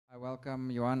Welcome,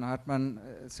 Johan Hartman.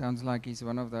 Sounds like he's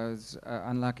one of those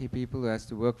unlucky people who has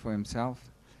to work for himself.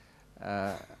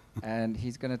 Uh, and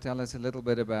he's going to tell us a little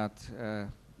bit about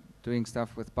doing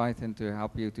stuff with Python to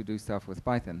help you to do stuff with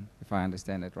Python, if I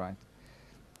understand it right.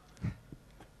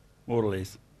 More or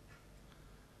less.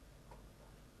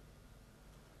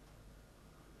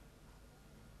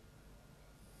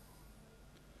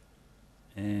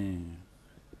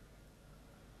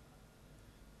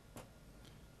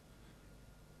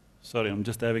 Sorry, I'm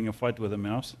just having a fight with a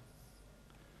mouse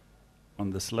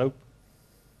on the slope.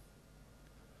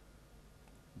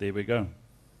 There we go.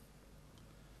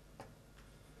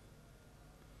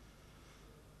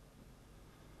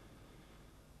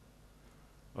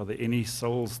 Are there any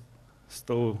souls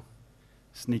still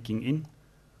sneaking in?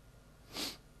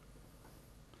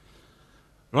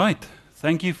 Right,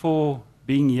 thank you for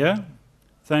being here.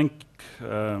 Thank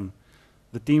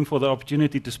the team for the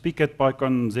opportunity to speak at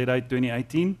PyCon ZA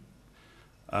 2018.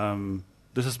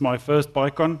 This is my first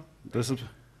PyCon. This is,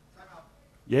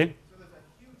 yeah? So there's a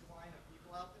huge line of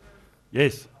people out there.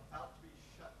 Yes. About to be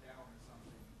shut down or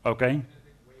something. Okay. And a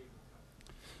big wave will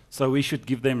come. So we should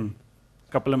give them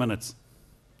a couple of minutes.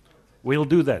 We'll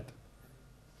do that.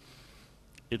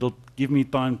 It'll give me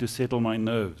time to settle my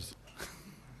nerves.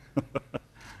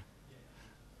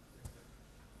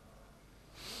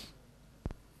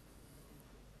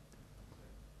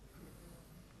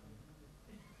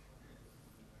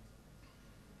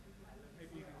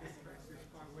 Maybe you can disperse this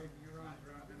by waving your arms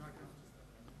around and I can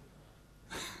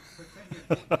pretend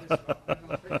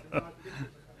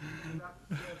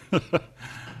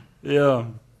Yeah.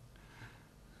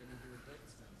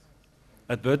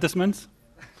 Advertisements?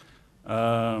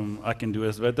 I can do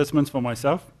advertisements for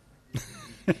myself.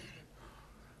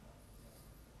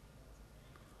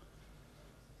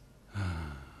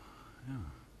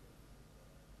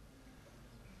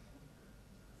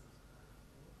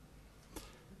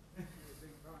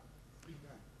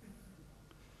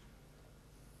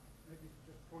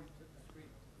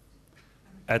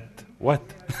 At what?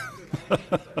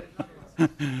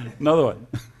 Another one.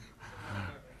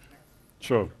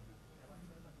 Sure.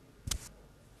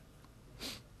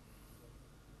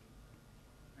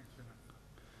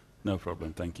 No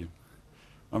problem, thank you.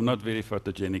 I'm not very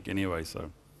photogenic anyway,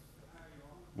 so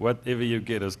whatever you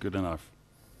get is good enough.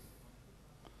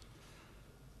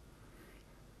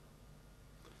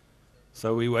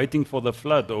 So we're waiting for the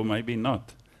flood, or maybe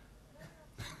not.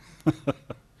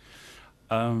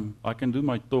 I can do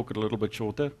my talk a little bit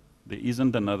shorter. There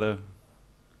isn't another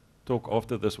talk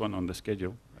after this one on the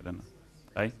schedule. I don't know.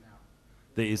 Hey?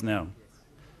 There is now.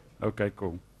 Okay,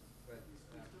 cool.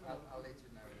 I'll let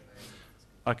you know.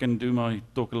 I can do my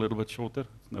talk a little bit shorter.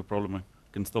 No problem. I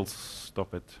can still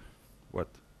stop at, what,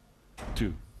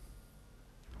 2.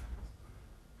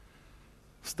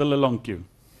 Still a long queue.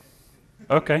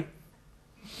 Okay.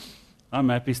 I'm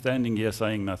happy standing here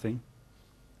saying nothing.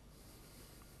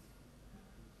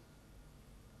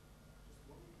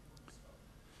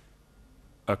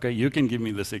 Okay, you can give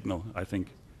me the signal, I think.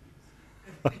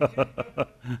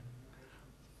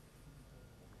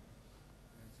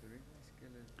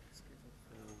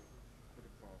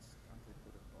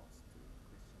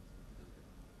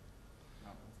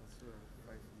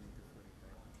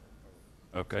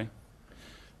 Okay.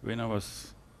 When I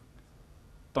was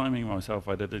timing myself,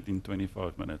 I did it in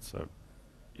 25 minutes, so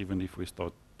even if we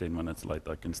start 10 minutes late,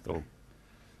 I can still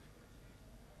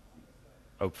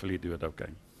hopefully do it okay.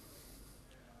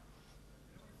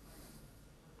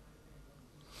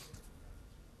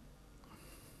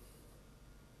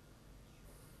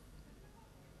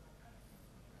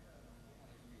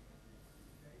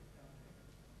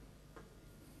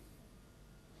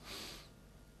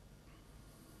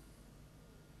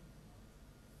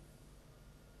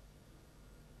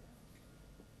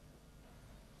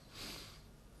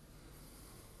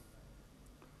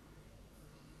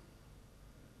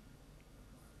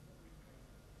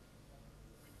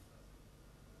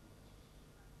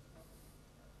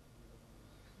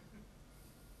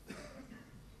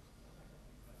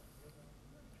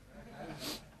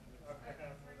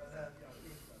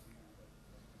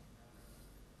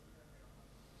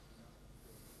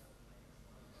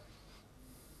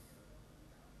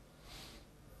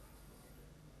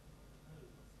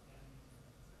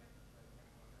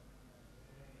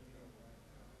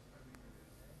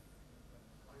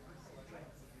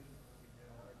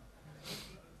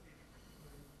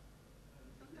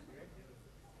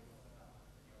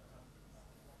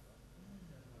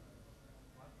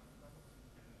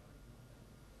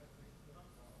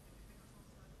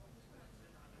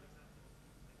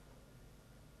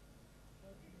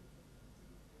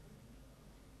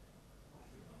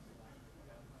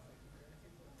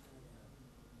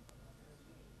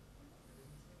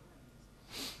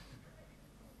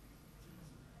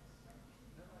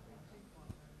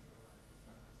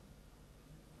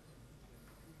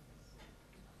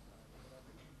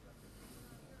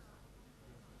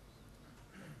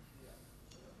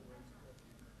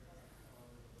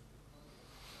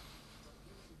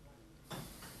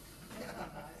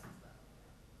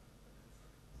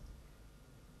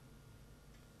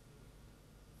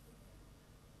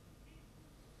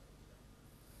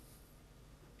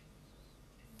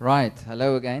 Right,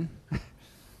 hello again.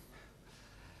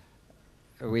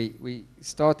 We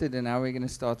started and now we're going to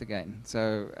start again.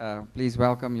 So please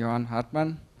welcome Johan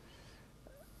Hartman.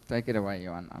 Take it away,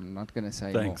 Johan. I'm not going to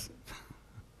say Thanks.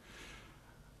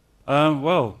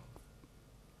 Well,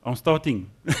 I'm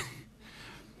starting.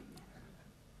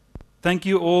 Thank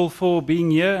you all for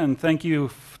being here, and thank you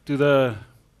to the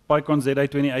PyCon ZA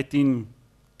 2018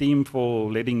 team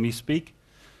for letting me speak.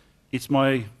 It's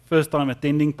my first time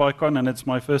attending PyCon, and it's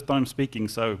my first time speaking,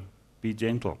 so be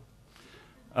gentle.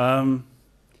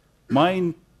 My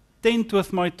intent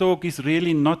with my talk is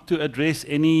really not to address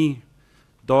any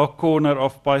dark corner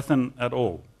of Python at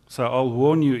all. So I'll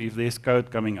warn you if there's code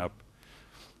coming up.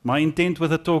 My intent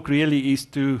with the talk really is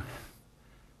to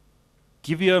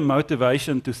give you a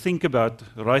motivation to think about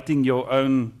writing your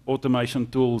own automation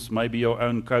tools, maybe your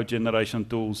own code generation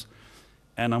tools.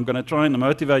 And I'm going to try and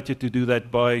motivate you to do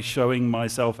that by showing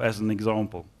myself as an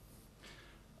example.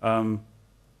 It's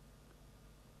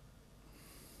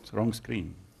the wrong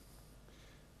screen.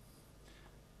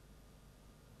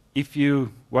 If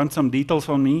you want some details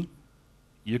on me,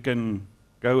 you can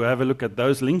go have a look at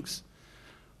those links.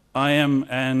 I am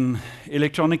an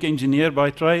electronic engineer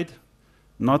by trade,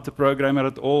 not a programmer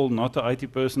at all, not an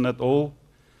IT person at all.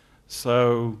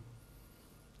 So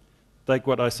take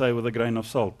what I say with a grain of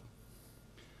salt.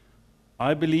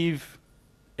 I believe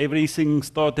everything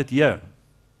started here.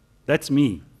 That's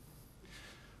me.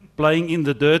 Playing in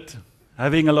the dirt,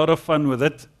 having a lot of fun with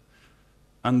it,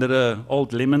 under an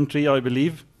old lemon tree, I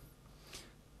believe.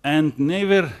 And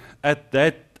never at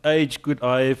that age could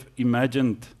I have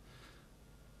imagined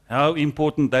how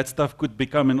important that stuff could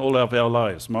become in all of our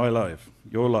lives, my life,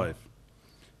 your life.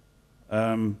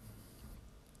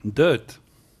 Dirt.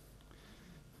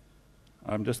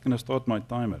 I'm just going to start my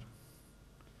timer.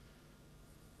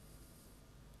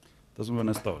 Doesn't want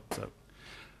to start. So.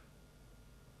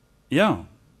 Yeah.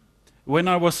 When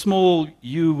I was small,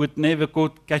 you would never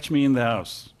catch me in the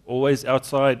house. Always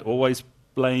outside, always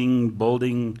playing,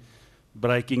 building,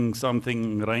 breaking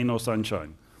something, rain or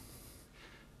sunshine.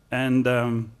 And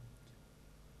a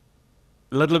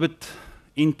little bit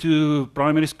into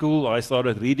primary school, I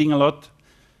started reading a lot.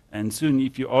 And soon,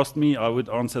 if you asked me, I would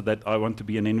answer that I want to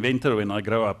be an inventor when I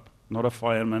grow up, not a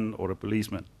fireman or a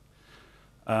policeman.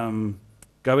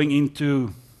 Going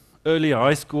into early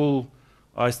high school,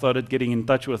 I started getting in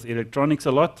touch with electronics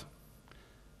a lot.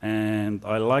 And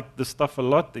I liked the stuff a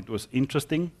lot. It was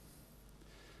interesting.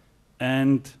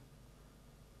 And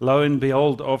lo and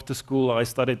behold, after school, I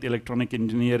studied electronic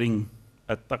engineering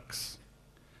at Tux.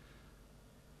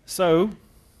 So,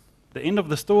 the end of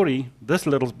the story, this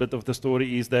little bit of the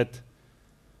story, is that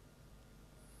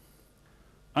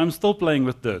I'm still playing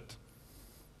with dirt.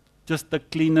 Just a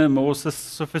cleaner, more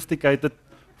sophisticated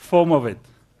form of it.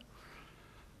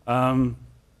 And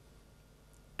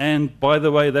by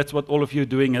the way, that's what all of you are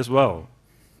doing as well.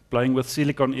 Playing with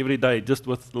silicon every day, just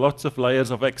with lots of layers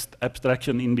of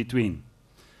abstraction in between.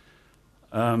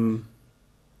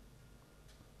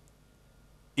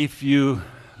 If you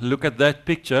look at that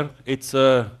picture, it's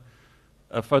a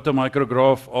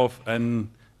photomicrograph of an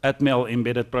Atmel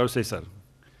embedded processor.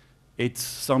 It's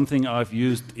something I've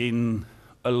used in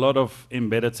a lot of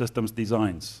embedded systems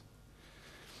designs.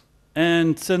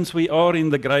 And since we are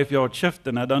in the graveyard shift,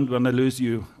 and I don't want to lose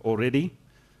you already,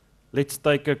 let's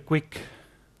take a quick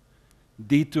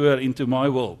detour into my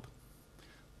world.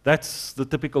 That's the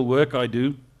typical work I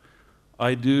do.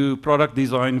 I do product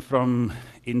design from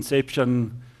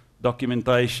inception,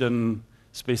 documentation,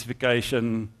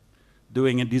 specification,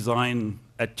 doing a design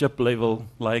at chip level,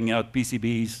 laying out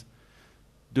PCBs,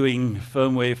 doing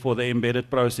firmware for the embedded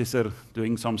processor,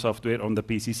 doing some software on the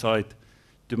PC side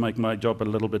to make my job a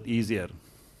little bit easier.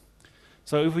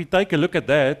 So if we take a look at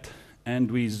that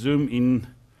and we zoom in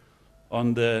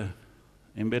on the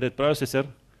embedded processor,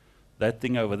 that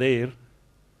thing over there,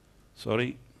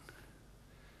 sorry,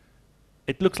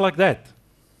 it looks like that.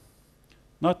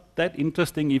 Not that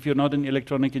interesting if you're not an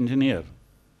electronic engineer.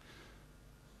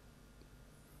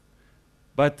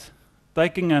 But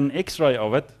taking an X-ray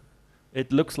of it,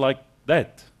 it looks like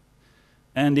that.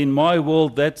 And in my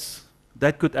world,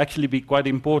 that could actually be quite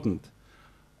important.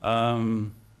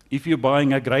 If you're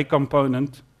buying a gray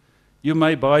component, you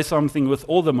may buy something with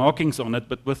all the markings on it,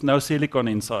 but with no silicon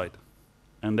inside.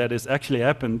 And that has actually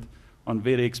happened on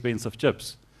very expensive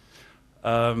chips.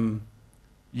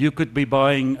 You could be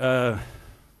buying an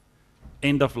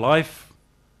end-of-life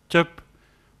chip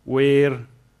where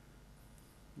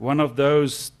one of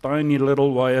those tiny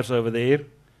little wires over there,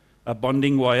 a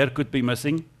bonding wire, could be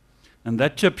missing. And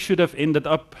that chip should have ended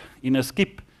up in a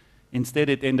skip. Instead,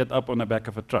 it ended up on the back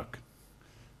of a truck.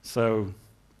 So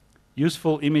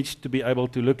useful image to be able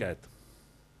to look at.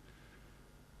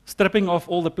 Stripping off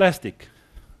all the plastic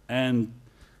and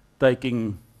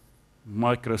taking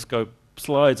microscope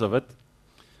slides of it,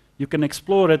 you can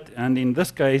explore it, and in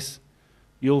this case,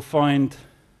 you'll find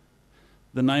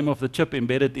the name of the chip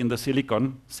embedded in the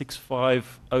silicon,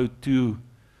 6502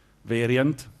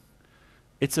 variant.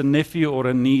 It's a nephew or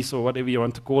a niece, or whatever you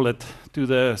want to call it, to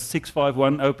the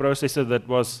 6510 processor that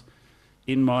was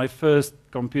in my first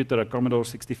computer, a Commodore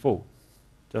 64,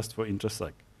 just for interest's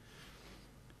sake.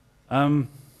 And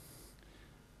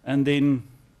then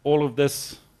all of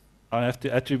this I have to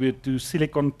attribute to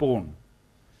silicon porn.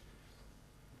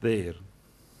 There.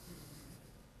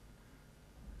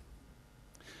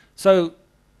 So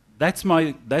that's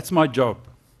my job.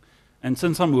 And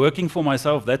since I'm working for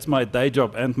myself, that's my day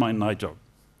job and my night job.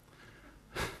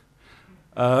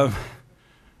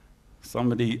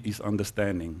 Somebody is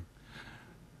understanding.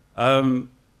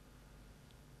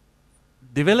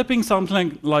 Developing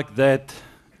something like that,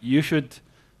 you should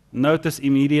notice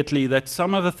immediately that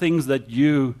some of the things that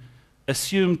you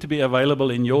assume to be available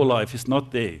in your life is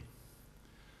not there.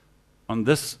 On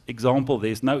this example,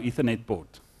 there's no Ethernet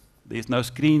port. There's no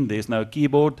screen, there's no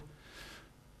keyboard.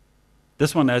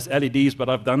 This one has LEDs, but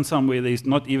I've done some where there's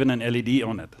not even an LED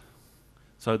on it.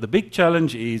 So the big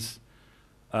challenge is,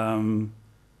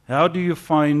 how do you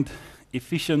find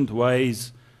efficient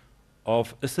ways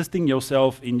of assisting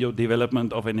yourself in your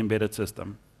development of an embedded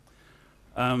system?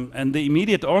 And the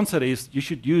immediate answer is you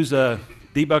should use a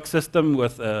debug system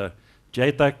with a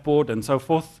JTAG port and so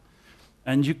forth,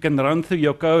 and you can run through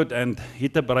your code and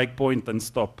hit a breakpoint and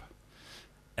stop.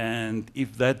 And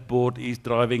if that board is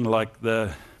driving like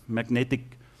the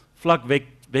magnetic flux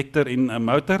vector in a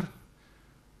motor,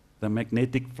 the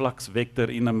magnetic flux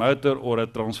vector in a motor or a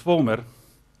transformer,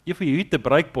 if you hit the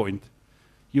breakpoint,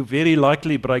 you very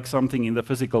likely break something in the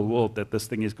physical world that this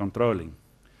thing is controlling.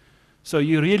 So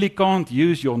you really can't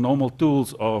use your normal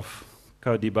tools of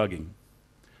code debugging.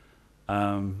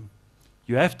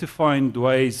 You have to find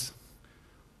ways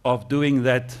of doing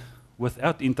that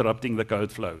without interrupting the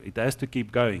code flow. It has to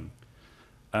keep going.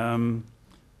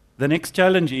 The next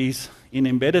challenge is, in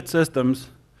embedded systems,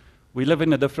 we live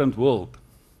in a different world.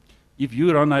 If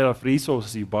you run out of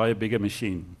resources, you buy a bigger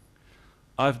machine.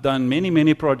 I've done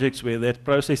many projects where that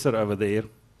processor over there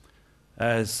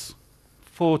has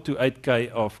 4 to 8K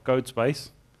of code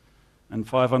space and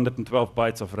 512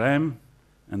 bytes of RAM,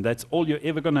 and that's all you're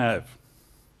ever going to have.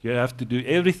 You have to do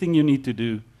everything you need to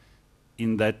do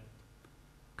in that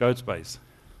code space.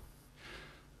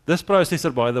 This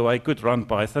processor, by the way, could run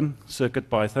Python,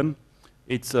 CircuitPython.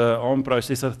 It's an ARM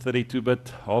processor,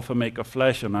 32-bit, half a meg of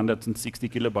flash, and 160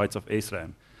 kilobytes of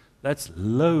SRAM. That's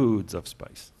loads of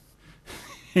space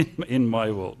in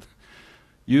my world.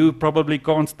 You probably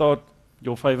can't start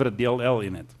your favorite DLL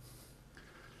in it.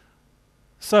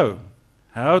 So,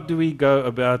 how do we go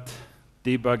about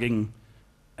debugging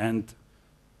and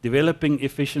developing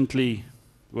efficiently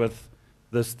with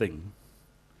this thing?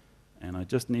 And I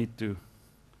just need to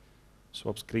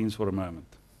swap screens for a moment.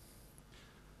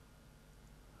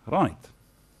 Right.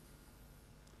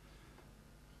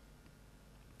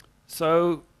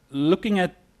 So, looking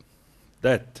at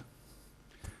that,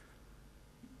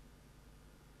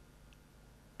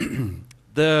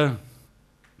 the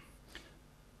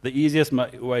easiest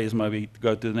way is maybe to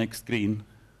go to the next screen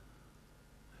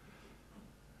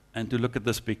and to look at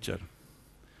this picture.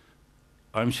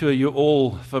 I'm sure you're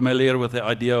all familiar with the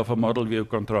idea of a model view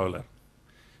controller.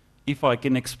 If I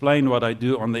can explain what I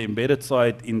do on the embedded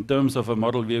side in terms of a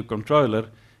model view controller,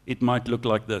 it might look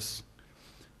like this.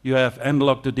 You have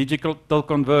analog to digital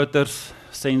converters,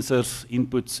 sensors,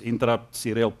 inputs, interrupt,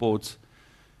 serial ports,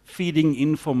 feeding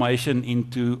information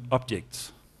into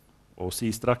objects, or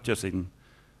C structures in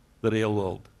the real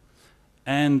world.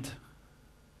 And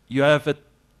you have a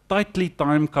tightly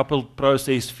time-coupled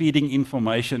process feeding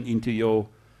information into your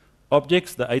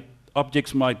objects. The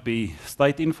objects might be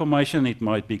state information, it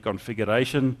might be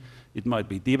configuration, it might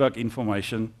be debug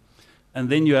information. And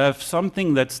then you have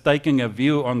something that's taking a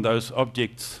view on those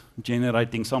objects,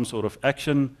 generating some sort of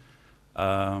action,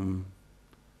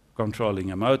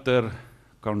 controlling a motor,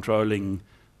 controlling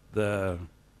the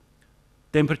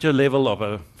temperature level of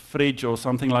a fridge or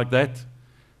something like that,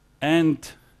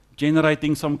 and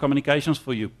generating some communications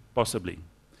for you, possibly.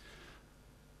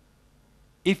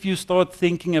 If you start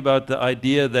thinking about the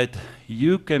idea that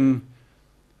you can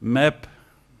map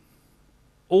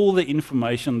all the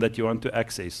information that you want to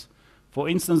access, for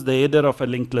instance, the header of a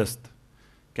linked list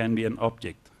can be an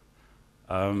object.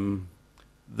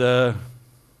 The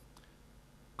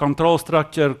control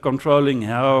structure controlling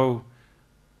how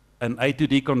an A to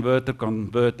D converter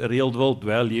convert a real-world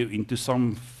value into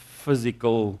some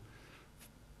physical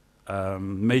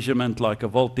measurement like a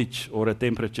voltage or a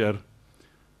temperature.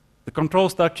 The control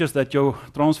structures that your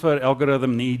transfer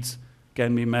algorithm needs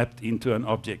can be mapped into an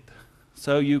object.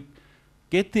 So you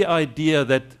get the idea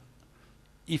that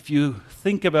if you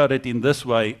think about it in this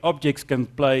way, objects can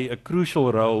play a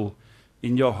crucial role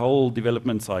in your whole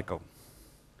development cycle.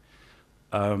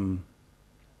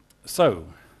 So,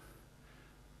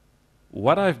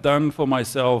 what I've done for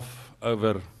myself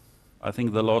over, I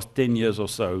think, the last 10 years or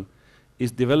so,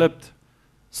 is developed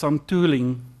some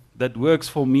tooling that works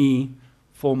for me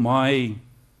for my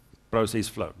process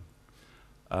flow.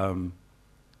 On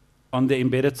the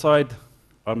embedded side,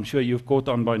 I'm sure you've caught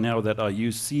on by now that I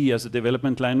use C as a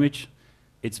development language.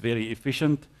 It's very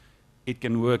efficient. It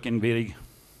can work in very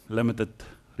limited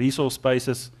resource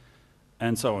spaces,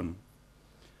 and so on.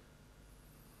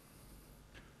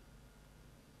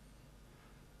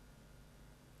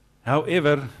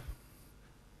 However,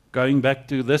 going back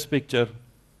to this picture,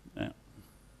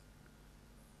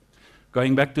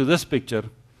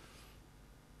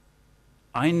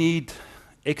 I need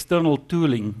external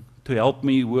tooling to help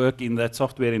me work in that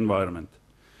software environment.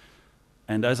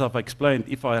 And as I've explained,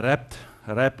 if I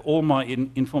wrap all my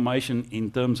information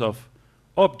in terms of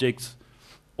objects,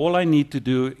 all I need to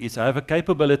do is have a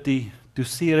capability to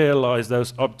serialize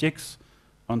those objects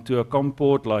onto a COM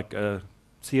port, like a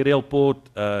serial port,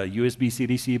 a USB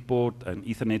CDC port, an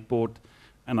Ethernet port,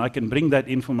 and I can bring that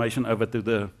information over to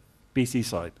the PC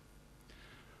side.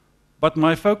 But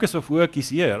my focus of work is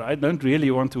here. I don't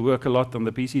really want to work a lot on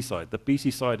the PC side. The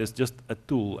PC side is just a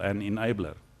tool, an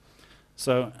enabler.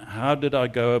 So how did I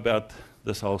go about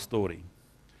this whole story?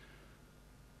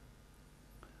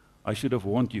 I should have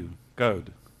warned you,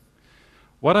 code.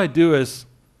 What I do is,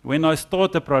 when I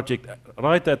start a project,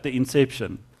 right at the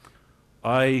inception,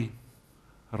 I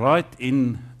write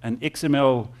in an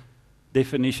XML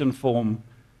definition form,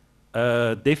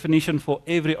 a definition for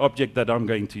every object that I'm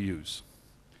going to use.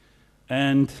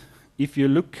 And if you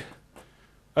look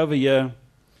over here,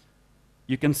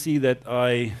 you can see that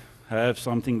I have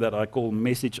something that I call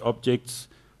message objects,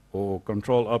 or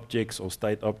control objects, or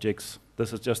state objects.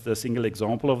 This is just a single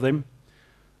example of them.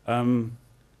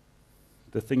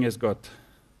 The thing has got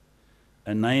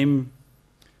a name,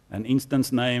 an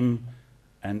instance name,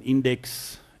 an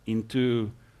index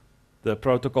into the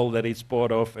protocol that it's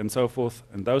part of, and so forth.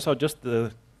 And those are just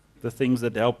the things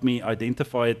that help me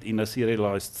identify it in a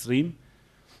serialized stream.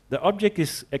 The object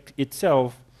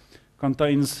itself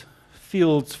contains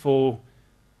fields for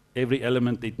every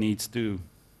element it needs to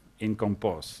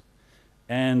encompass.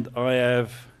 And I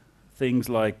have things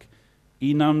like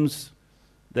enums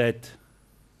that,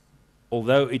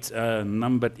 although it's a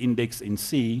numbered index in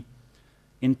C,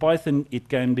 in Python it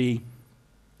can be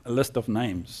a list of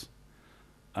names.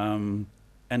 And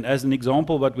as an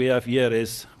example, what we have here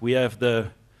is we have the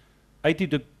A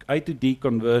to D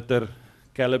converter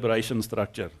calibration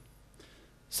structure.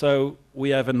 So we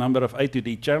have a number of A to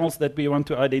D channels that we want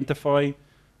to identify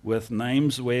with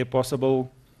names where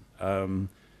possible.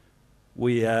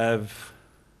 We have,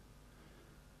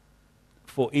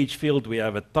 for each field, we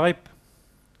have a type,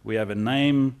 we have a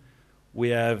name, we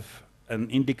have an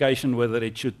indication whether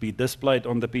it should be displayed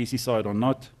on the PC side or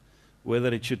not,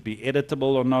 whether it should be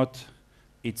editable or not,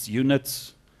 its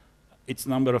units, its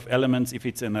number of elements if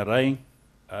it's an array,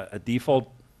 a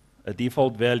default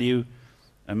value,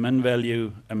 a min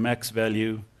value, a max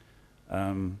value,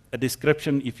 a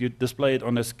description if you display it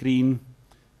on a screen,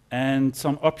 and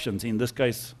some options. In this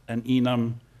case, an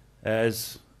enum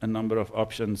has a number of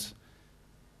options.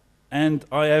 And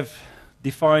I have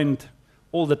defined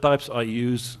all the types I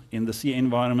use in the C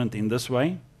environment in this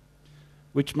way,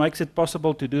 which makes it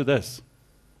possible to do this.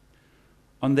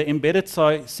 On the embedded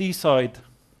C side,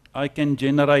 I can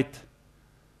generate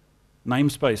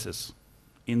namespaces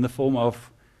in the form of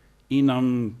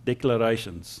enum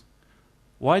declarations.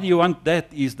 Why do you want that?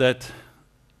 Is that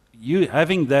you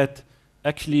having that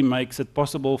actually makes it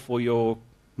possible for your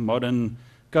modern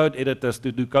code editors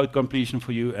to do code completion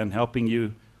for you and helping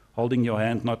you, holding your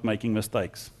hand, not making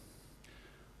mistakes.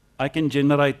 I can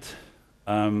generate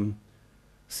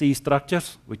C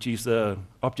structures, which is the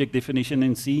object definition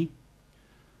in C.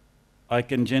 I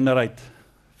can generate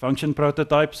function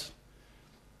prototypes,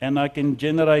 and I can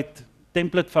generate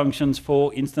template functions,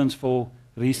 for instance, for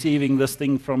receiving this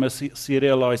thing from a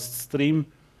serialized stream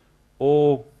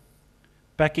or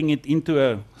packing it into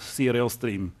a serial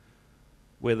stream,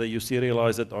 whether you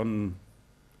serialize it on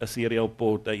a serial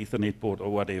port, an Ethernet port, or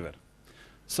whatever.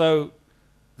 So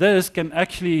this can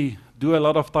actually do a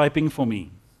lot of typing for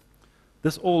me.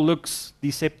 This all looks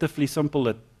deceptively simple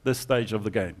this stage of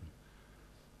the game.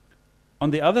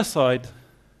 On the other side,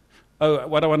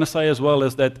 what I want to say as well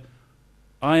is that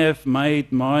I have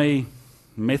made my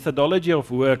methodology of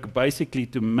work basically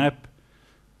to map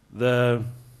the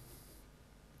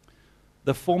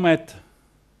format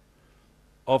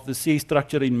of the C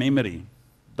structure in memory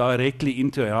directly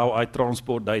into how I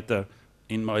transport data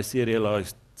in my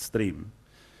serialized stream.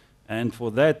 And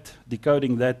for that,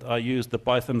 decoding that, I use the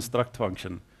Python struct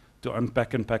function to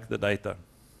unpack and pack the data.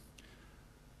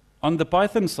 On the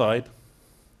Python side,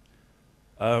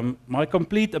 my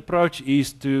complete approach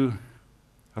is to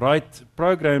write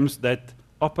programs that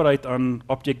operate on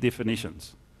object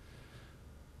definitions,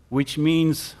 which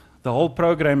means the whole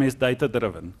program is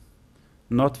data-driven,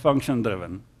 not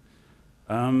function-driven,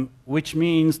 which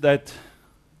means that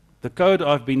the code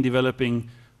I've been developing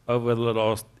over the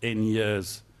last 10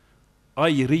 years, I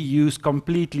reuse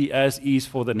completely as is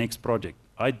for the next project.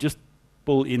 I just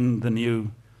pull in the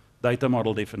new data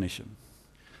model definition.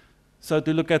 So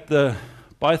to look at the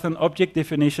Python object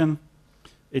definition,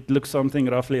 it looks something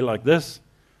roughly like this.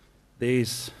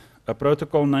 There's a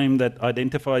protocol name that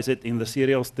identifies it in the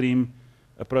serial stream,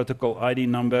 a protocol ID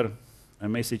number, a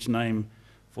message name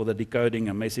for the decoding,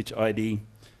 a message ID,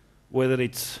 whether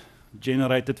it's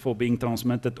generated for being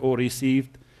transmitted or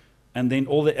received, and then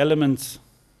all the elements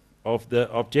of the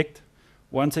object,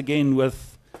 once again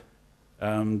with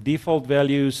default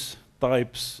values,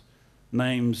 types,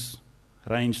 names,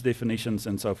 range definitions,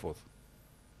 and so forth.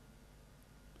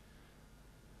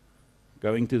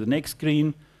 Going to the next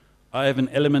screen, I have an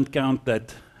element count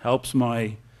that helps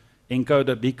my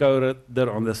encoder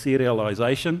decoder on the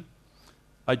serialization.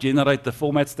 I generate the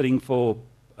format string for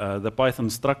the Python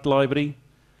struct library,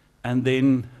 and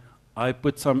then I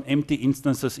put some empty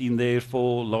instances in there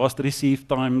for last received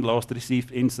time, last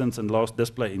received instance, and last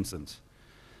display instance.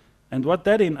 And what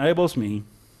that enables me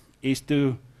is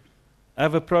to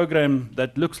have a program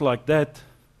that looks like that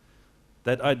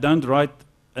I don't write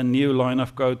a new line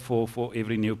of code for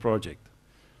every new project.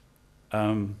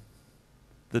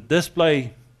 The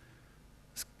display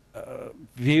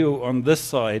view on this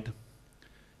side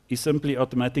is simply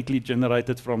automatically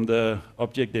generated from the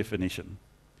object definition.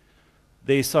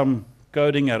 There's some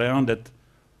coding around it.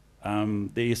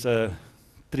 There's a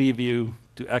tree view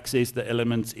to access the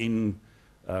elements in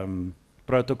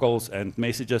protocols and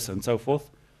messages and so forth.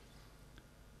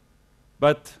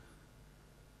 But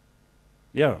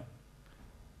yeah,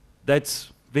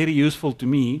 that's very useful to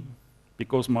me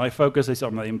because my focus is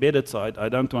on the embedded side. I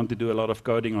don't want to do a lot of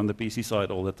coding on the PC side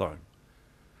all the time.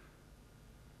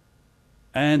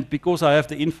 And because I have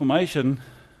the information,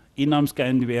 enums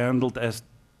can be handled as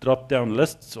drop-down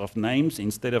lists of names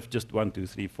instead of just 1, 2,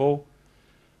 3, 4.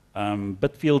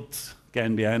 Bit fields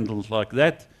can be handled like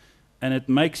that, and it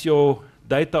makes your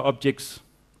data objects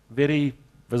very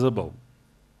visible,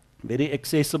 very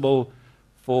accessible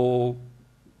for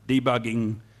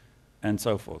debugging and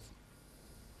so forth.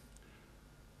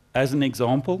 As an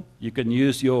example, you can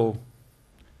use your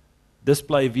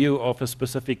display view of a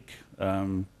specific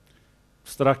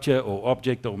structure or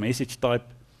object or message type,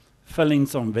 fill in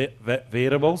some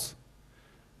variables,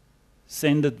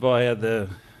 send it via the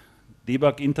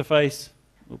debug interface,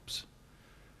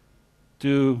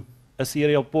 to a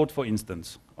serial port, for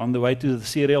instance. On the way to the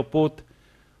serial port,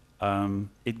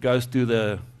 it goes to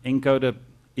the encoder.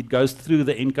 It goes through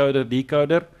the encoder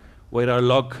decoder, where I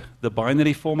log the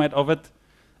binary format of it,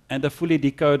 and a fully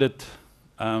decoded,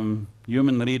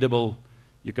 human readable,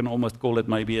 you can almost call it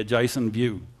maybe a JSON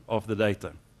view of the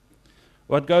data.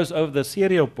 What goes over the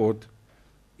serial port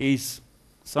is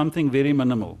something very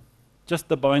minimal, just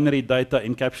the binary data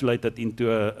encapsulated into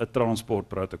a transport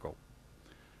protocol.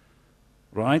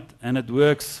 Right? And it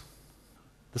works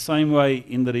the same way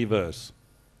in the reverse.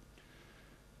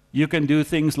 You can do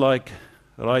things like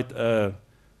write a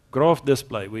graph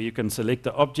display where you can select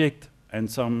the object and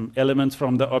some elements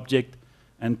from the object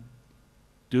and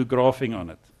do graphing on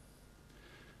it.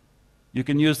 You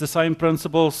can use the same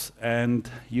principles and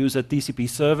use a TCP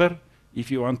server if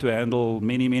you want to handle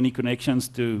many, many connections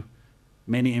to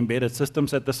many embedded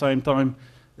systems at the same time.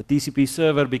 The TCP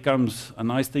server becomes a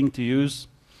nice thing to use.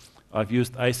 I've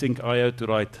used async IO to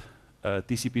write a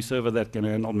TCP server that can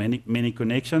handle many, many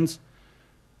connections.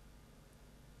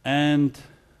 And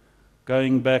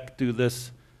going back to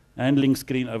this handling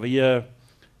screen over here,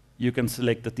 you can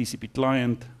select the TCP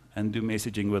client and do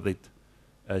messaging with it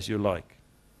as you like.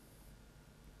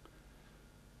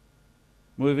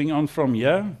 Moving on from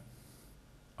here,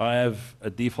 I have a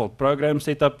default program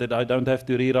set up that I don't have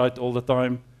to rewrite all the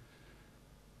time.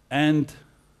 And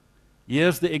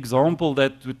here's the example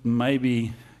that would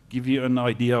maybe give you an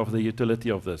idea of the utility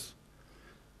of this.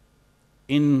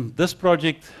 in this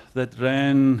project that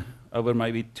ran over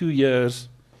maybe 2 years,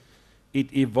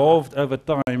 it evolved over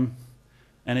time,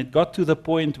 and it got to the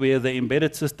point where the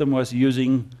embedded system was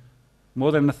using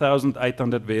more than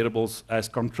 1,800 variables as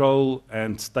control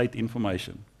and state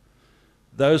information.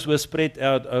 Those were spread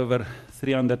out over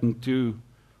 302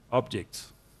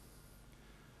 objects.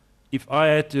 If I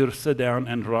had to sit down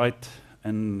and write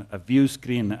a view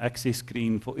screen, an access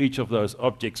screen for each of those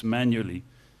objects manually,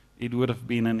 it would have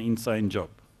been an insane job.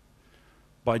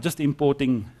 By just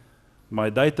importing my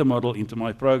data model into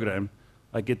my program,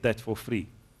 I get that for free.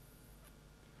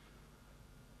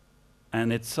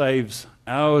 And it saves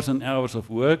hours and hours of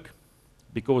work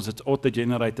because it's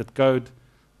auto-generated code.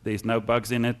 There's no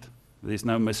bugs in it. There's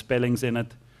no misspellings in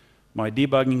it. My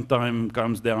debugging time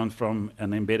comes down from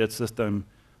an embedded system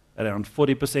around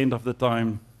 40% of the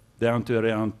time down to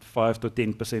around 5 to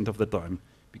 10% of the time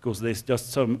because there's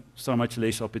just so much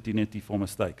less opportunity for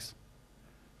mistakes.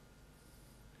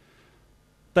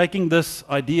 Taking this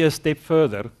idea a step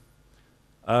further,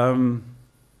 I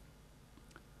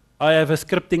have a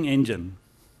scripting engine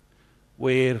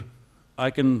where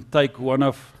I can take one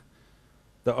of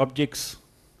the objects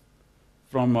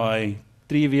from my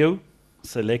tree view,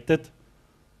 select it,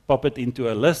 pop it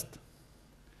into a list,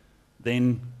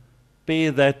 then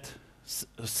pair that,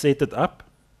 set it up.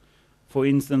 For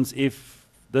instance, if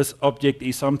this object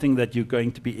is something that you're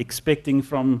going to be expecting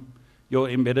from your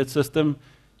embedded system,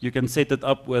 you can set it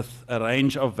up with a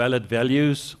range of valid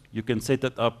values. You can set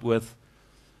it up with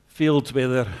fields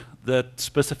whether that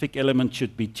specific element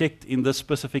should be checked in this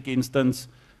specific instance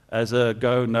as a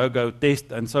go, no-go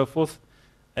test, and so forth.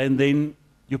 And then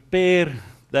you pair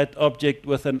that object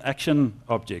with an action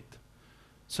object.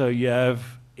 So you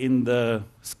have in the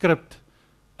script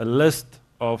a list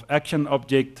of action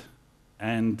object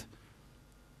and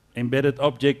embedded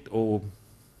object, or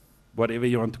whatever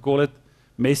you want to call it,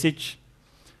 message.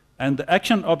 And the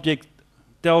action object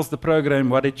tells the program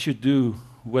what it should do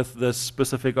with this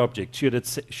specific object.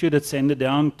 Should it send it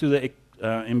down to the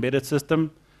embedded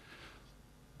system?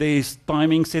 There's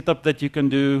timing setup that you can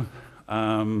do.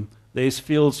 There's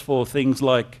fields for things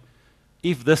like,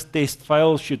 if this test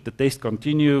fails, should the test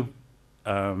continue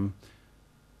or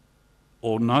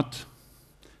not?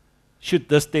 Should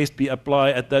this test be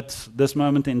applied at this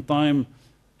moment in time?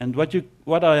 And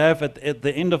what I have at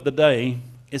the end of the day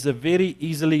is a very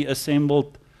easily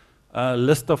assembled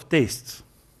list of tests.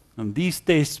 And these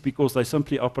tests, because they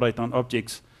simply operate on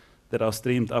objects that are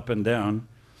streamed up and down,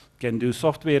 can do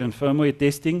software and firmware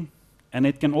testing, and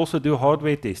it can also do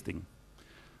hardware testing.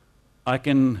 I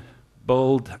can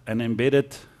build an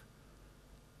embedded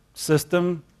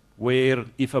system where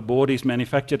if a board is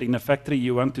manufactured in a factory,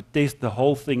 you want to test the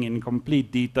whole thing in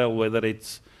complete detail, whether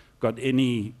it's got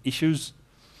any issues.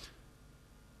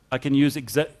 I can use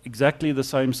exactly the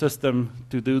same system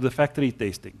to do the factory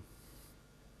testing.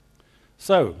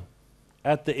 So,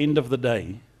 at the end of the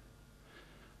day,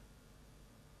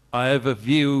 I have a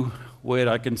view where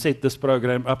I can set this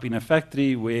program up in a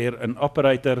factory where an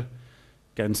operator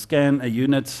can scan a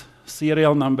unit's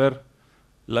serial number,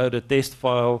 load a test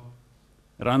file,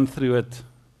 run through it,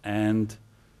 and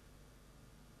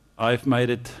I've made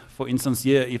it, for instance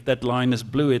here, if that line is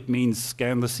blue, it means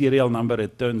scan the serial number,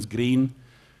 it turns green.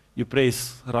 You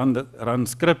press run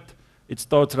script, it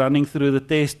starts running through the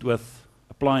test with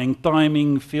applying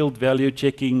timing, field value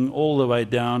checking, all the way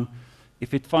down.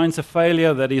 If it finds a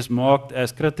failure that is marked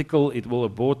as critical, it will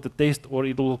abort the test, or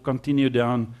it will continue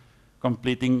down,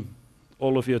 completing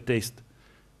all of your tests.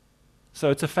 So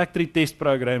it's a factory test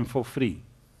program for free,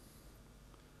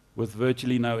 with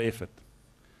virtually no effort.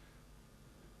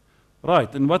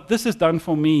 Right, and what this has done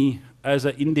for me as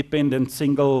an independent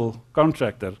single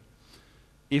contractor,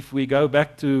 if we go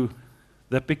back to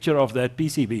the picture of that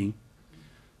PCB,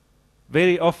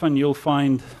 very often you'll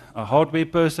find a hardware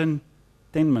person,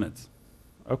 10 minutes.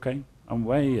 Okay, I'm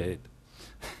way ahead.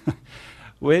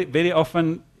 Very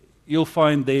often you'll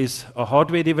find there's a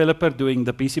hardware developer doing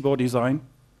the PC board design.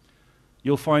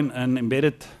 You'll find an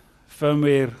embedded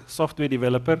firmware software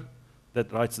developer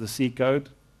that writes the C code.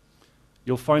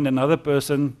 You'll find another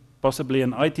person, possibly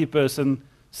an IT person,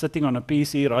 sitting on a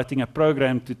PC writing a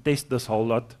program to test this whole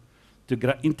lot,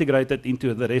 to integrate it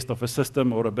into the rest of a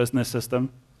system or a business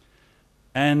system.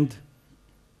 And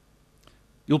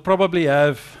you'll probably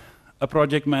have a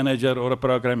project manager or a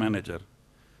program manager.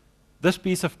 This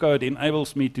piece of code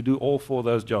enables me to do all 4 of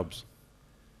those jobs,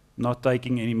 not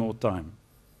taking any more time.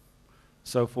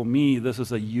 So for me, this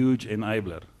is a huge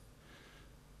enabler.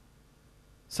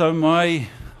 So my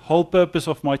whole purpose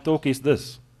of my talk is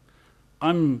this.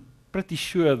 I'm pretty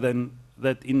sure then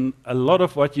that in a lot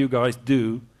of what you guys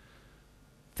do,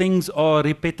 things are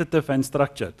repetitive and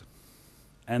structured.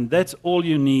 And that's all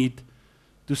you need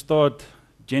to start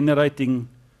generating,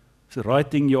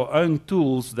 writing your own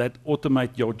tools that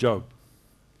automate your job.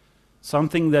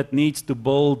 Something that needs to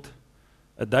build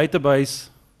a database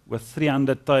with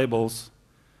 300 tables,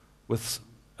 with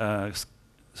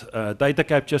data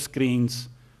capture screens,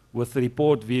 with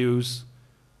report views,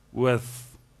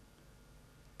 with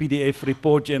PDF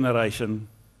report generation.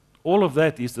 All of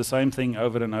that is the same thing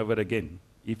over and over again.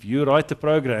 If you write a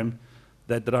program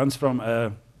that runs from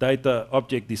a data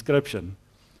object description,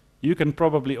 you can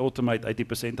probably automate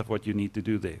 80% of what you need to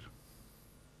do there,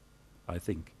 I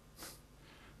think.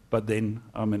 But then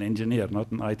I'm an engineer, not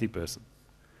an IT person.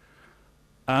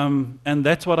 And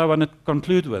that's what I want to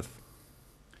conclude with.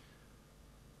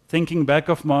 Thinking back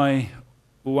of my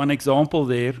one example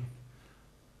there,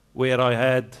 where I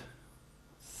had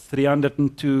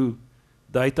 302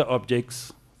 data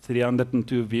objects,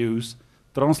 302 views,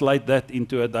 translate that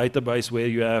into a database where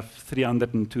you have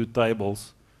 302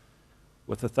 tables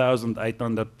with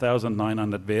 1,800,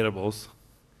 1,900 variables.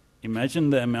 Imagine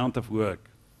the amount of work.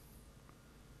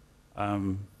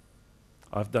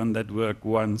 I've done that work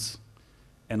once,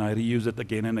 and I reuse it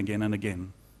again and again and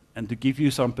again. And to give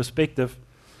you some perspective,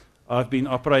 I've been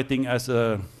operating as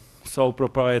a sole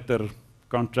proprietor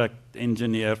contract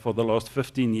engineer for the last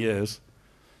 15 years.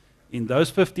 In those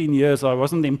 15 years, I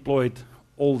wasn't employed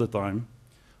all the time,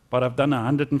 but I've done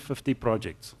 150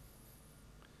 projects.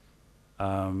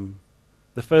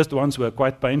 The first ones were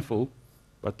quite painful,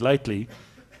 but lately,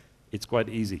 it's quite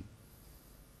easy.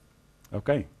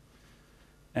 Okay.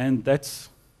 And that's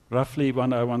roughly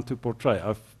what I want to portray.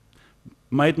 I've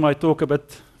made my talk a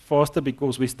bit faster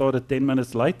because we started 10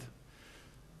 minutes late.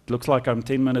 It looks like I'm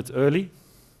 10 minutes early.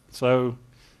 So,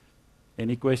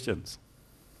 any questions?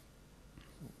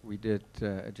 We did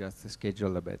adjust the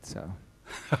schedule a bit, so.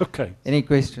 Okay. Any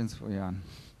questions for Johan?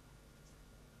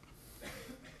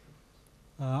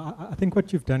 I think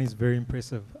what you've done is very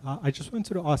impressive. I just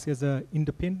wanted to ask, as an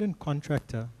independent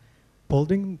contractor,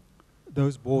 building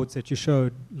those boards that you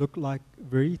showed look like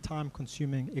very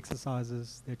time-consuming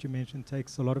exercises that you mentioned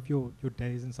takes a lot of your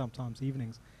days and sometimes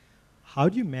evenings. How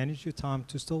do you manage your time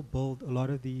to still build a lot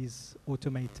of these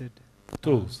automated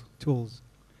tools?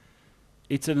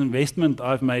 It's an investment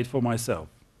I've made for myself.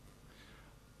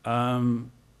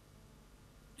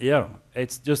 Yeah,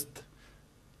 it's just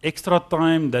extra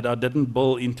time that I didn't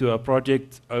build into a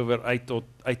project over 8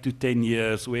 to 10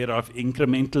 years, where I've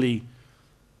incrementally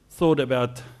thought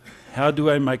about how do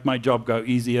I make my job go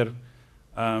easier.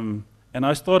 And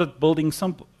I started building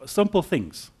simple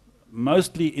things.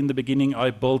 Mostly in the beginning,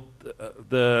 I built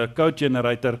the code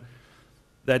generator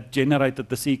that generated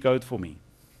the C code for me.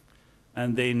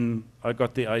 And then I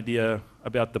got the idea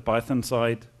about the Python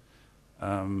side,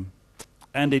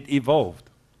 and it evolved.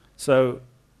 So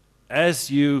as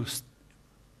you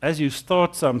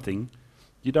start something,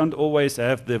 you don't always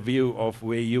have the view of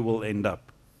where you will end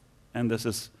up. And this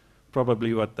is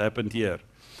probably what happened here.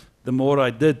 The more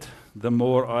I did, the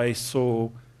more I saw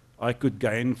I could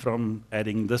gain from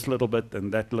adding this little bit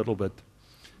and that little bit.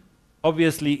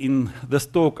 Obviously, in this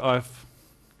talk, I've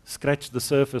scratched the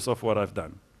surface of what I've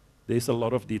done. There's a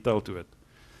lot of detail to it.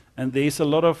 And there's a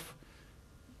lot of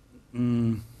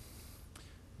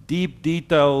deep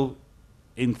detail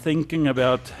in thinking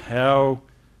about how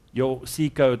your C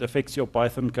code affects your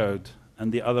Python code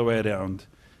and the other way around.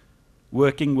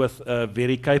 Working with a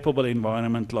very capable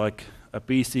environment like a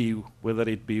PC, whether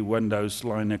it be Windows,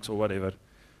 Linux, or whatever,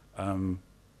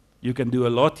 you can do a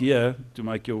lot here to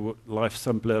make your life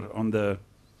simpler on the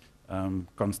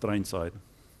constraint side.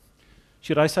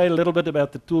 Should I say a little bit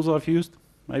about the tools I've used,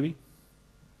 maybe?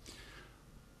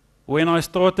 When I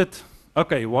started,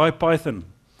 okay, why Python?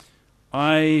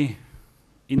 I,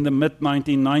 in the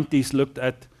mid-1990s, looked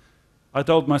at, I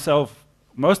told myself,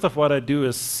 most of what I do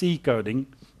is C coding,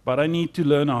 but I need to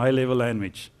learn a high-level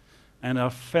language. And I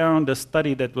found a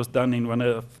study that was done in one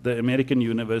of the American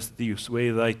universities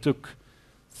where they took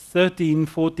 13,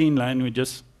 14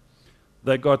 languages.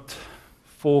 They got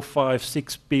 4, 5,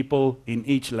 6 people in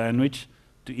each language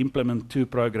to implement 2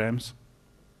 programs.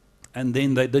 And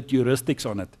then they did heuristics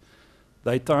on it.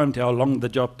 They timed how long the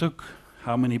job took,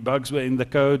 how many bugs were in the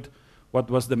code, what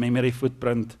was the memory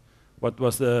footprint, what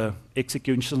was the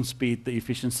execution speed, the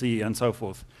efficiency, and so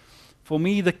forth. For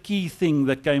me, the key thing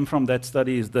that came from that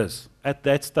study is this. At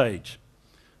that stage,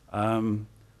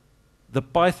 the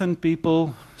Python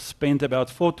people spent about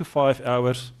 4 to 5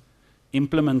 hours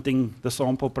implementing the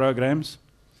sample programs.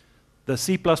 The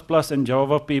C++ and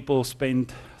Java people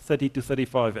spent 30 to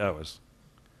 35 hours.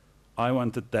 I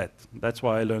wanted that. That's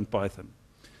why I learned Python.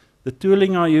 The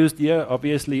tooling I used here,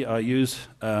 obviously I use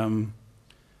a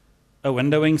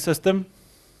windowing system.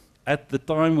 At the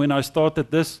time when I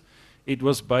started this, it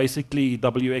was basically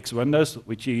WX Windows,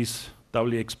 which is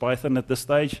WX Python at this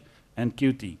stage, and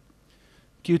Qt.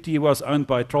 Qt was owned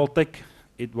by Trolltech.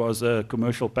 It was a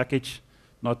commercial package,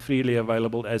 not freely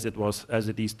available as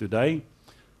it is today.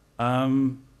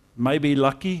 Maybe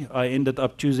lucky, I ended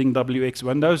up choosing WX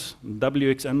Windows.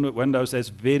 WX Windows has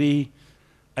very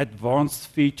advanced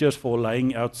features for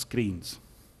laying out screens,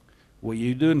 where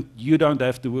you don't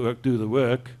have to do the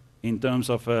work in terms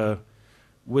of a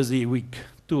WYSIWYG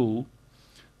tool.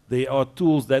 There are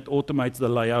tools that automate the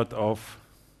layout of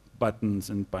buttons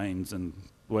and panes and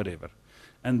whatever.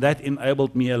 And that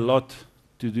enabled me a lot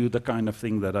to do the kind of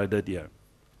thing that I did here.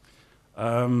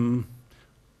 I'm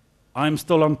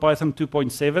still on Python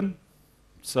 2.7,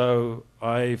 so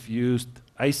I've used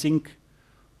async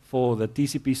for the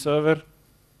TCP server.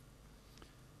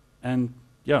 And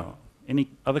yeah, any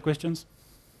other questions?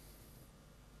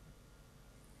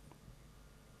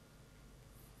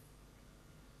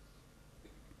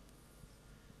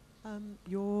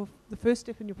 The first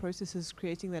step in your process is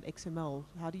creating that XML.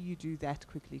 How do you do that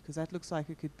quickly? Because that looks like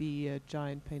it could be a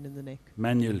giant pain in the neck.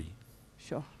 Manually.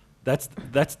 Sure. That's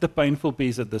the painful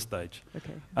piece at this stage.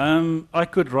 Okay. I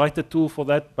could write a tool for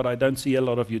that, but I don't see a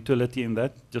lot of utility in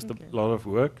that, just Okay. a lot of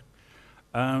work.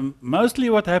 Mostly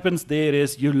what happens there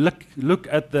is you look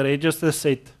at the register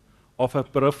set of a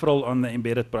peripheral on the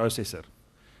embedded processor,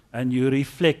 and you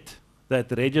reflect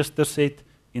that register set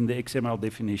in the XML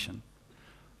definition.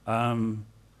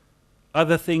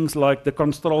 Other things like the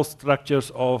control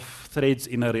structures of threads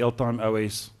in a real-time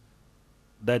OS,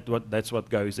 that's what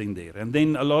goes in there. And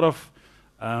then a lot of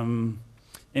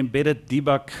embedded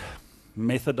debug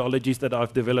methodologies that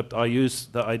I've developed. I use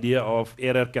the idea of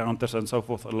error counters and so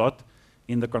forth a lot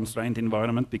in the constraint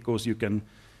environment, because you can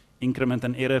increment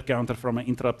an error counter from an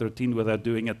interrupt routine without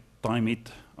doing a time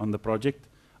hit on the project,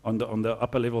 on the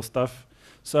upper level stuff.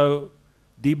 So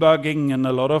debugging and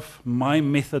a lot of my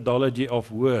methodology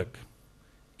of work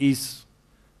is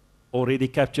already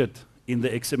captured in the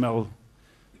XML.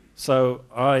 So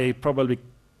I probably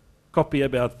copy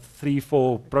about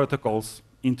 3-4 protocols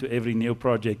into every new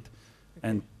project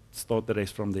and start the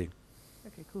rest from there.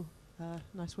 Okay, cool.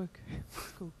 Nice work.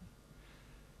 Cool.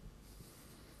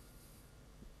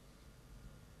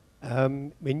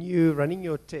 When you're running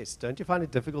your tests, don't you find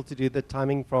it difficult to do the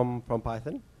timing from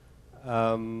Python?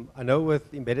 I know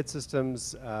with embedded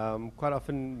systems, quite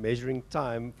often measuring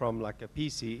time from like a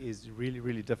PC is really,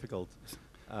 really difficult.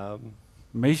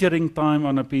 Measuring time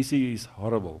on a PC is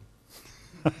horrible.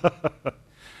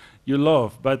 You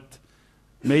laugh, but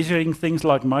measuring things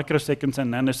like microseconds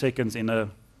and nanoseconds in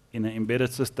an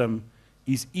embedded system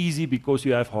is easy because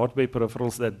you have hardware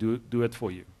peripherals that do it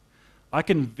for you. I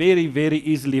can very, very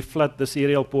easily flood the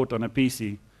serial port on a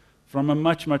PC from a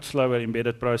much, much slower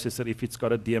embedded processor if it's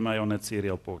got a DMA on its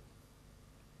serial port.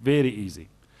 Very easy.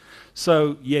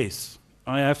 So yes,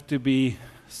 I have to be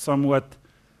somewhat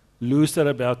looser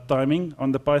about timing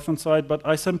on the Python side, but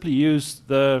I simply use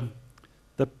the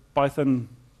Python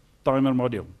timer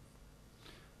module.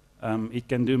 It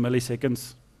can do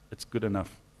milliseconds. It's good enough.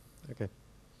 Okay.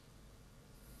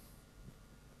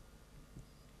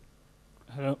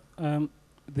 Hello.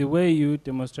 The way you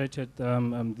demonstrated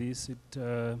this,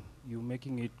 you're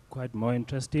making it quite more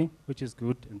interesting, which is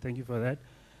good, and thank you for that.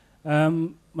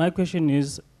 My question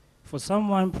is, for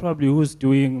someone probably who's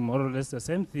doing more or less the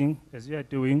same thing as you are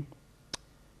doing,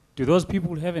 do those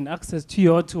people have an access to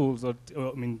your tools, or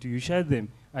I mean, do you share them?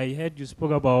 I heard you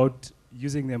spoke about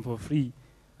using them for free.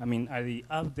 I mean, are they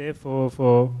out there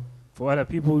for other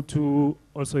people to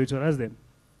also utilize them?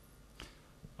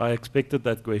 I expected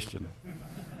that question.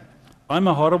 I'm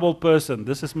a horrible person.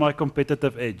 This is my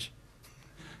competitive edge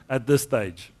at this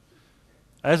stage.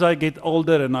 As I get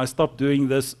older and I stop doing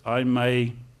this, I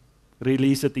may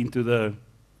release it into the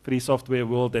free software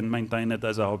world and maintain it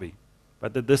as a hobby.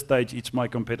 But at this stage, it's my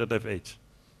competitive edge.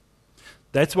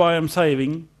 That's why I'm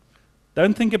saying,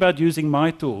 don't think about using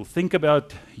my tool. Think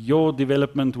about your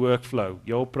development workflow,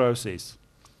 your process,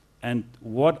 and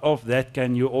what of that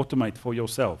can you automate for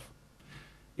yourself.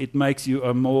 It makes you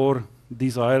a more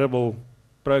desirable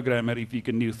programmer if you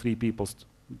can do 3 people's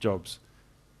jobs.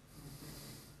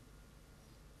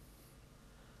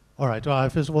 All right, well, I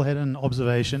first of all had an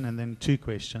observation and then 2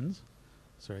 questions.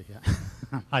 Sorry, yeah,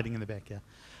 I'm hiding in the back here.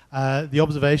 The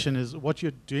observation is what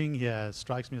you're doing here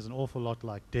strikes me as an awful lot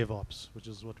like DevOps, which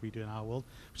is what we do in our world,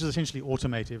 which is essentially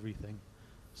automate everything.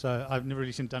 So I've never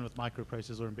really seen it done with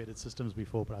microprocessors or embedded systems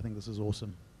before, but I think this is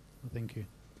awesome. Thank you.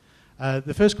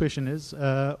 The first question is,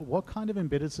 what kind of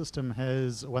embedded system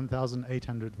has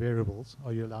 1,800 variables?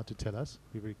 Are you allowed to tell us?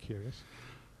 We're very curious.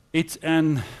 It's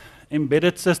an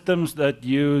embedded systems that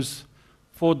use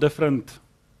 4 different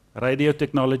radio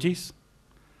technologies,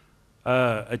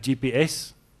 a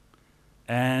GPS,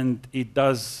 and it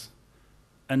does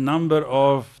a number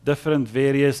of different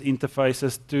various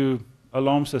interfaces to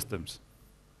alarm systems.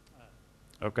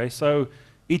 Okay, so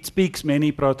it speaks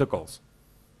many protocols.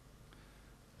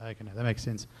 Okay, no, that makes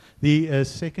sense. The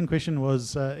second question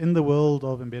was, in the world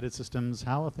of embedded systems,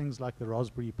 how are things like the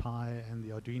Raspberry Pi and the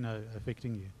Arduino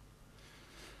affecting you?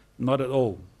 Not at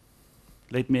all.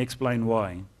 Let me explain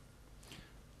why.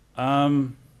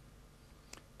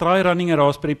 Try running a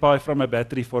Raspberry Pi from a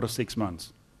battery for 6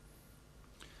 months.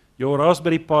 Your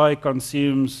Raspberry Pi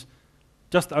consumes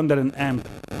just under an amp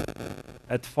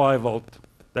at 5 volt.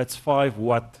 That's 5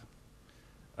 watt.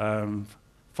 5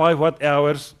 watt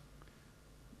hours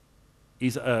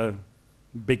is a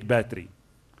big battery,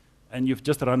 and you've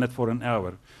just run it for an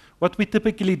hour. What we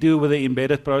typically do with the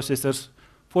embedded processors,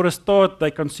 for a start, they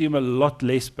consume a lot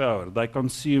less power. They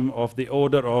consume of the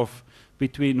order of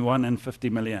between 1 and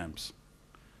 50 milliamps.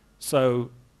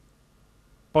 So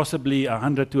possibly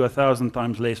 100 to 1,000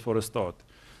 times less for a start.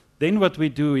 Then what we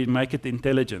do is make it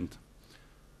intelligent.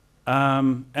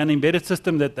 An embedded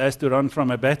system that has to run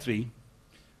from a battery,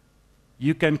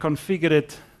 you can configure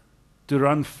it to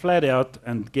run flat out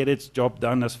and get its job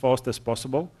done as fast as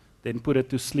possible, then put it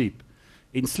to sleep.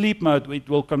 In sleep mode,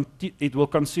 it will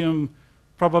consume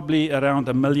probably around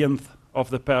 1/1,000,000th of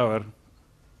the power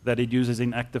that it uses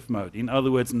in active mode. In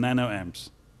other words,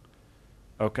 nanoamps.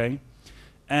 Okay?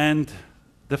 And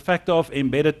the factor of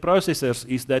embedded processors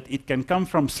is that it can come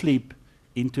from sleep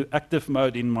into active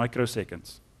mode in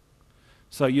microseconds.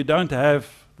 So you don't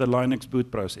have the Linux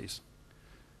boot process.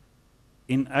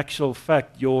 In actual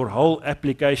fact, your whole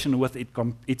application with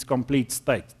its complete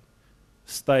state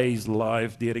stays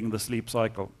live during the sleep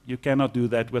cycle. You cannot do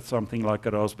that with something like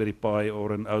a Raspberry Pi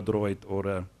or an Odroid or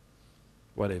a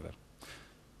whatever.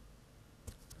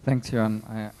 Thanks, Johan.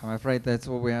 I'm afraid that's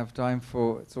all we have time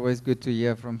for. It's always good to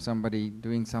hear from somebody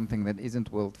doing something that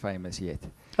isn't world famous yet.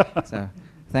 So,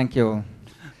 thank you all.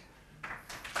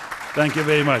 Thank you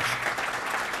very much.